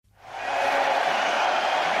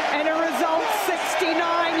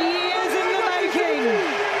69 years in the making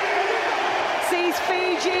sees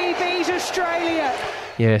Fiji beat Australia.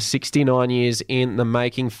 Yeah, 69 years in the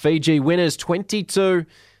making. Fiji winners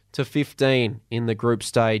 22-15 in the group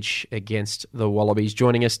stage against the Wallabies.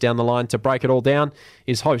 Joining us down the line to break it all down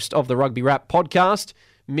is host of the Rugby Wrap podcast,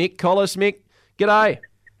 Mick Colliss. Mick, g'day.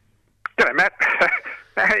 G'day, Matt.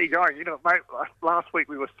 How you going? You know, mate, last week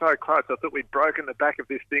we were so close. I thought we'd broken the back of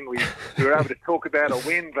this thing. We were able to talk about a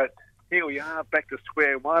win, but here we are back to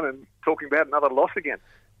square one and talking about another loss again.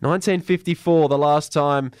 1954, the last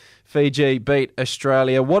time Fiji beat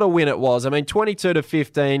Australia. What a win it was. I mean,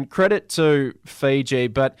 22-15, credit to Fiji,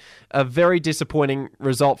 but a very disappointing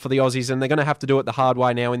result for the Aussies, and they're going to have to do it the hard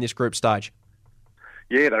way now in this group stage.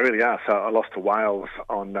 Yeah, they really are. So I lost to Wales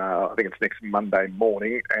on, I think it's next Monday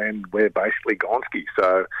morning, and we're basically gonski.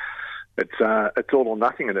 So it's all or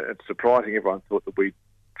nothing, and it's surprising. Everyone thought that we'd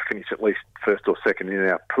finish at least first or second in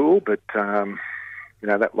our pool, but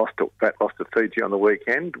that loss to Fiji on the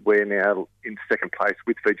weekend. We're now in second place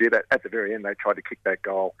with Fiji. At the very end, they tried to kick that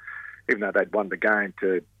goal, even though they'd won the game,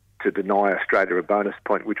 to deny Australia a bonus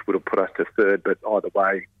point, which would have put us to third. But either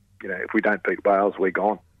way, if we don't beat Wales, we're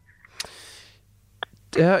gone.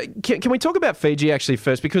 Can we talk about Fiji actually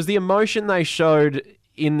first? Because the emotion they showed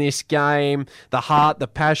in this game, the heart, the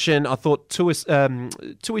passion, I thought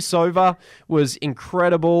Tuisova was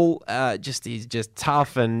incredible. He's just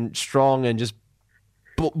tough and strong and just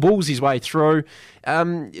bulls his way through.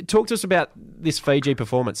 Talk to us about this Fiji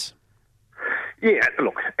performance. Yeah,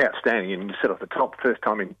 look, outstanding. And you said off the top, first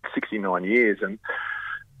time in 69 years. And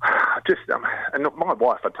and my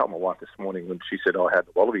wife, I told my wife this morning when she said I had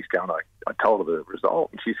the Wallabies down, I told her the result.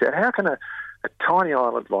 And she said, how can a tiny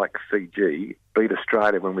island like Fiji beat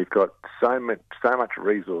Australia when we've got so much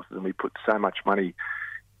resources and we put so much money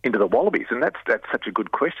into the Wallabies? And that's such a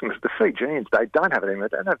good question, because the Fijians, they don't have anything. They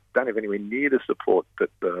don't have anywhere near the support that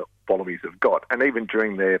the Wallabies have got. And even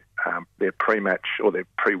during their pre-match or their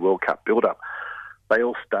pre-World Cup build-up, they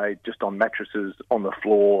all stayed just on mattresses on the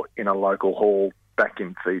floor in a local hall back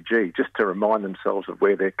in Fiji, just to remind themselves of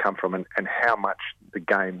where they come from and how much the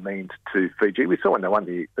game means to Fiji. We saw when they won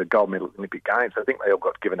the gold medal Olympic Games, I think they all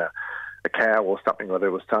got given a cow or something, or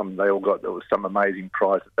there was some amazing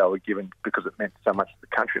prize that they were given because it meant so much to the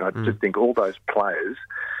country. And I just think all those players,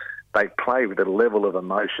 they play with a level of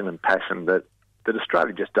emotion and passion that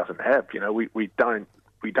Australia just doesn't have. We don't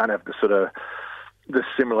have the sort of the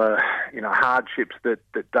similar hardships that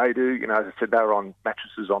they do. As I said, they were on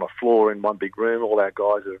mattresses on a floor in one big room. All our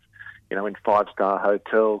guys are in 5-star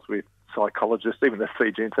hotels with psychologists. Even the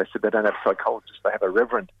Fijians, they said they don't have psychologists. They have a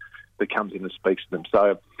reverend that comes in and speaks to them.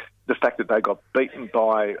 So the fact that they got beaten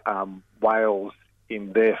by Wales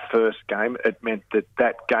in their first game, it meant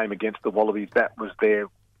that game against the Wallabies, that was their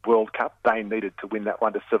World Cup. They needed to win that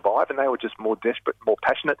one to survive, and they were just more desperate, more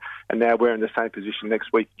passionate. And now we're in the same position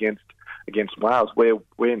next week against Wales, where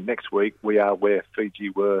next week we are where Fiji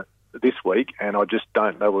were this week, and I just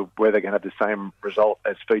don't know where they're going to have the same result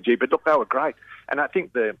as Fiji. But look, they were great, and I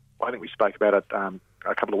think we spoke about it a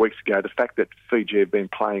couple of weeks ago. The fact that Fiji have been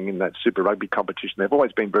playing in that Super Rugby competition, they've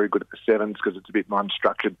always been very good at the sevens because it's a bit more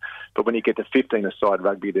unstructured. But when you get to 15-a-side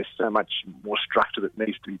rugby, there's so much more structure that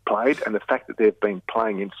needs to be played, and the fact that they've been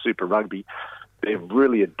playing in Super Rugby, they've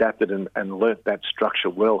really adapted and learnt that structure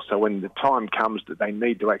well. So when the time comes that they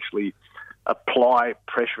need to actually apply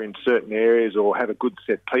pressure in certain areas or have a good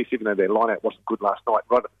set piece, even though their line-out wasn't good last night,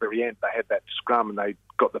 right at the very end they had that scrum and they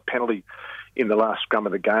got the penalty in the last scrum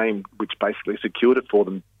of the game, which basically secured it for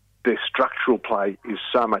them. Their structural play is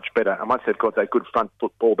so much better. And once they've got that good front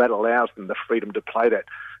football, that allows them the freedom to play that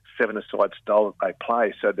 7-a-side style that they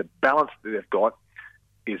play. So the balance that they've got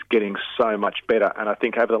is getting so much better. And I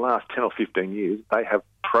think over the last 10 or 15 years, they have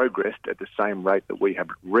progressed at the same rate that we have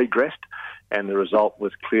regressed. And the result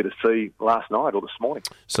was clear to see last night or this morning.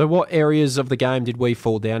 So what areas of the game did we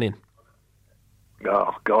fall down in?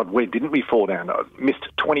 Oh, God, where didn't we fall down? I missed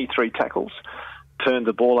 23 tackles, turned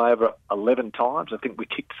the ball over 11 times. I think we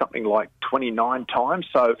kicked something like 29 times.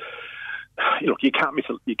 So, look, you can't miss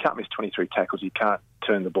 23 tackles. You can't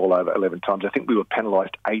turn the ball over 11 times. I think we were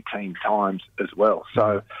penalised 18 times as well.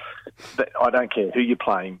 So I don't care who you're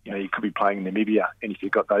playing. You could be playing Namibia, and if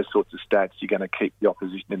you've got those sorts of stats, you're going to keep the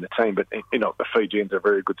opposition in the team. But, the Fijians are a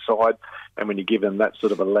very good side, and when you give them that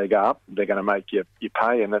sort of a leg up, they're going to make you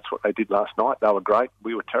pay, and that's what they did last night. They were great.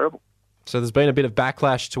 We were terrible. So there's been a bit of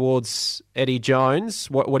backlash towards Eddie Jones.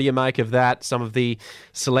 What do you make of that? Some of the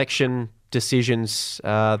selection decisions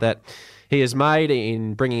that he has made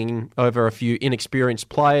in bringing over a few inexperienced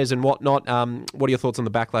players and whatnot. What are your thoughts on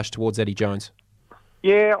the backlash towards Eddie Jones?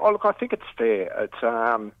 Yeah, look, I think it's fair.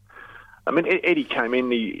 It's I mean, Eddie came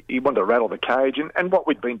in, he wanted to rattle the cage, and what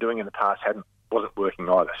we'd been doing in the past wasn't working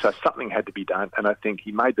either. So something had to be done, and I think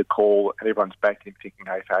he made the call, and everyone's backed him thinking,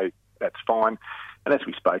 okay, that's fine. And as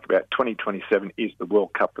we spoke about, 2027 is the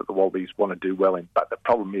World Cup that the Wallabies want to do well in. But the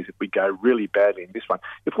problem is if we go really badly in this one,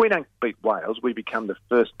 if we don't beat Wales, we become the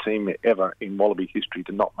first team ever in Wallaby history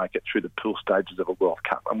to not make it through the pool stages of a World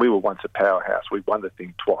Cup. And we were once a powerhouse. We won the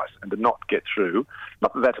thing twice. And to not get through,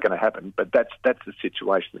 not that that's going to happen, but that's the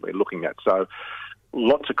situation that we're looking at. So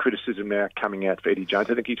lots of criticism now coming out for Eddie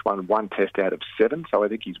Jones. I think he's won one test out of 7, so I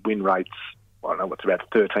think his win rate's, I don't know, what's about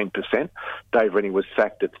 13%. Dave Rennie was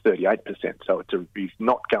sacked at 38%, so he's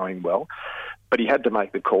not going well. But he had to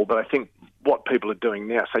make the call. But I think what people are doing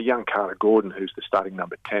now, so young Carter Gordon, who's the starting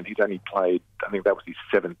number 10, he's only played, I think that was his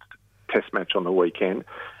 7th test match on the weekend,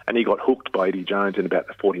 and he got hooked by Eddie Jones in about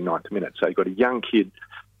the 49th minute. So you've got a young kid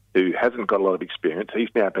who hasn't got a lot of experience. He's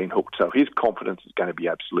now been hooked, so his confidence is going to be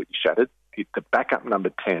absolutely shattered. The backup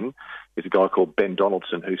number 10 is a guy called Ben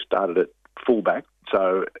Donaldson, who started at fullback.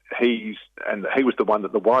 So he was the one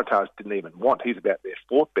that the Waratahs didn't even want. He's about their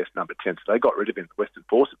 4th best number 10, so they got rid of him. The Western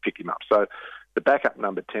Force had picked him up. So the backup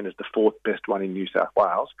number 10 is the 4th best one in New South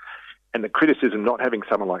Wales. And the criticism not having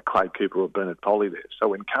someone like Clay Cooper or Bernard Foley there. So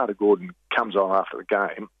when Carter Gordon comes on after the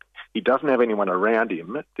game, he doesn't have anyone around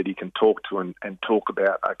him that he can talk to and talk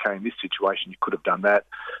about, okay, in this situation you could have done that,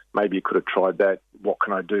 maybe you could have tried that, what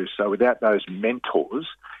can I do? So without those mentors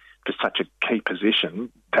for such a key position,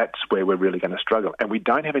 that's where we're really going to struggle. And we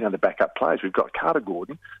don't have any other backup players. We've got Carter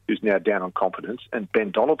Gordon, who's now down on confidence, and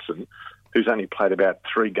Ben Donaldson, who's only played about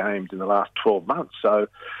 3 games in the last 12 months. So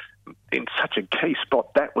in such a key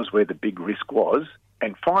spot, that was where the big risk was.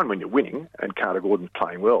 And fine when you're winning and Carter Gordon's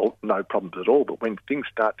playing well, no problems at all. But when things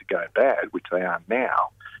start to go bad, which they are now,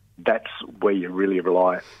 that's where you really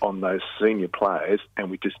rely on those senior players, and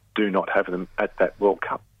we just do not have them at that World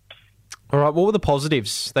Cup. All right, what were the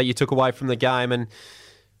positives that you took away from the game, and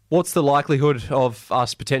what's the likelihood of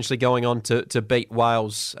us potentially going on to beat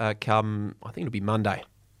Wales come, I think it'll be Monday?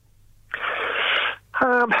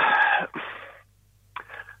 I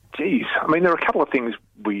mean, there are a couple of things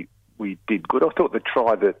we did good. I thought the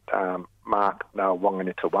try that Mark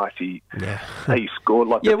Wanganitawasi, he scored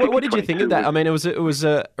like... Yeah, what did you think of that? I mean, it was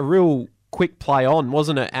a real quick play on,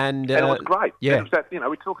 wasn't it? And it was great. Yeah. It was that,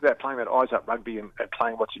 we talk about playing that eyes-up rugby and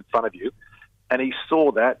playing what's in front of you, and he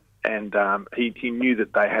saw that, and he knew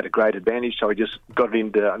that they had a great advantage, so he just got it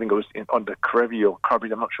into, I think it was onto Karevi or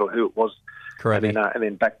Karevi, I'm not sure who it was. Karevi. And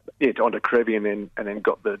then back onto Karevi, and then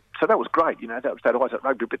got the... So that was great, that was that eyes-up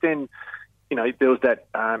rugby. But then, there was that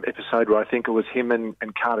episode where I think it was him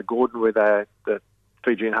and Carter Gordon where the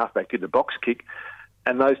Fijian halfback did the box kick,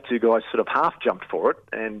 and those two guys sort of half jumped for it,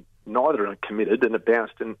 and neither of them committed, and it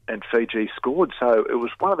bounced, and Fiji scored. So it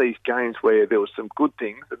was one of these games where there was some good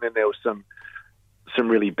things, and then there was some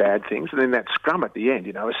really bad things, and then that scrum at the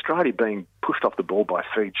end, Australia being pushed off the ball by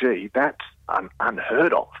Fiji, that's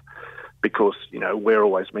unheard of, because, we're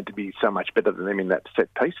always meant to be so much better than them in that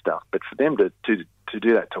set-piece stuff. But for them to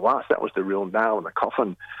do that to us, that was the real nail in the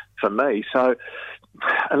coffin for me. So,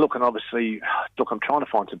 and obviously, I'm trying to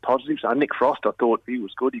find some positives. Nick Frost, I thought he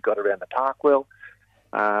was good. He got around the park well.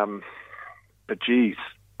 But geez,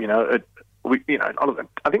 I think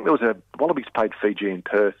there was a Wallabies played Fiji in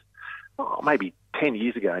Perth, maybe 10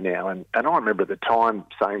 years ago now, and I remember at the time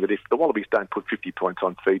saying that if the Wallabies don't put 50 points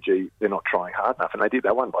on Fiji, they're not trying hard enough, and they did.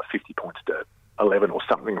 They won by 50 points to 11 or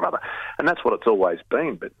something or other, and that's what it's always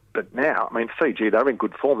been. But now, I mean, Fiji, they're in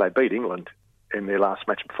good form. They beat England in their last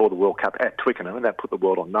match before the World Cup at Twickenham, and that put the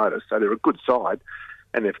world on notice. So they're a good side,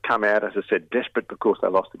 and they've come out, as I said, desperate because they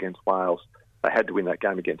lost against Wales. They had to win that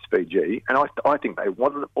game against Fiji, and I think they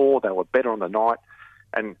wanted it more. They were better on the night.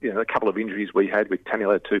 And, a couple of injuries we had with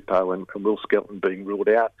Taniela Tupou and Will Skelton being ruled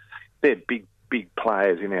out, they're big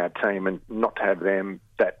players in our team, and not to have them,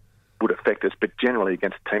 that would affect us. But generally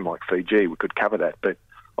against a team like Fiji, we could cover that. But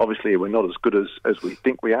obviously we're not as good as we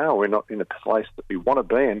think we are. We're not in the place that we want to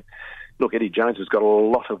be. And look, Eddie Jones has got a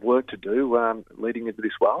lot of work to do leading into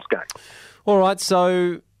this Wales game. All right,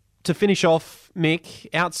 so to finish off,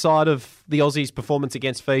 Mick, outside of the Aussies' performance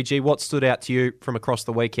against Fiji, what stood out to you from across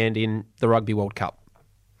the weekend in the Rugby World Cup?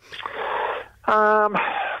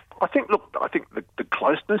 I think the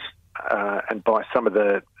closeness, and by some of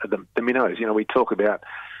the minnows, we talk about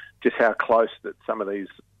just how close that some of these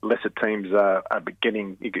lesser teams are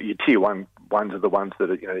beginning. Your tier ones are the ones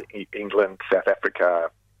that are, England, South Africa,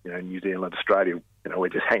 New Zealand, Australia. We're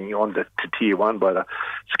just hanging on to tier one by the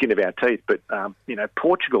skin of our teeth. But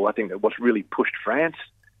Portugal, I think that what's really pushed France.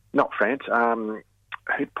 Not France. Who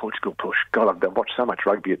did Portugal push? God, I've watched so much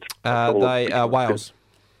rugby. Wales.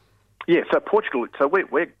 Yeah, so Portugal. So we've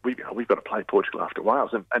got to play Portugal after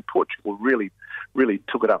Wales, and Portugal really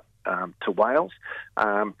took it up to Wales.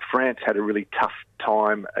 France had a really tough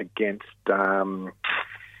time against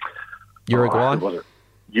Uruguay. Who was it?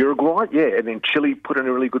 Uruguay, yeah, and then Chile put in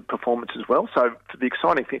a really good performance as well. So the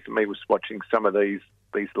exciting thing for me was watching some of these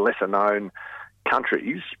lesser known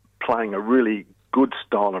countries playing a really good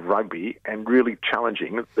style of rugby and really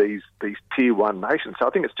challenging these tier one nations. So I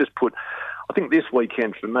think I think this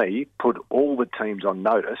weekend for me put all the teams on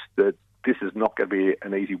notice that this is not going to be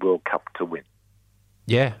an easy World Cup to win.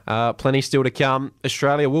 Yeah, plenty still to come.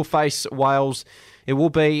 Australia will face Wales. It will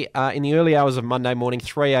be in the early hours of Monday morning,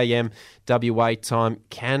 3 a.m. WA time.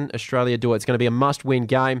 Can Australia do it? It's going to be a must-win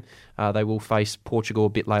game. They will face Portugal a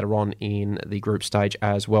bit later on in the group stage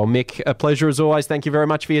as well. Mick, a pleasure as always. Thank you very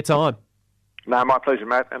much for your time. No, my pleasure,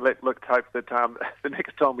 Matt. And let's hope that the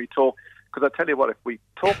next time we talk, because I tell you what, if we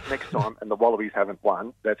talk next time and the Wallabies haven't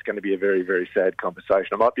won, that's going to be a very, very sad conversation.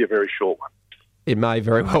 It might be a very short one. It may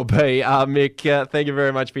very well be. Mick, thank you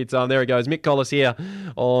very much for your time. There he goes. Mick Colliss here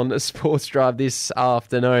on Sports Drive this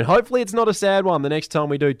afternoon. Hopefully it's not a sad one the next time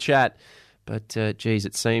we do chat. But, geez,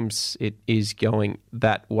 it seems it is going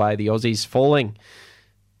that way. The Aussies falling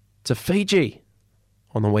to Fiji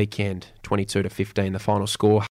on the weekend, 22-15, the final score.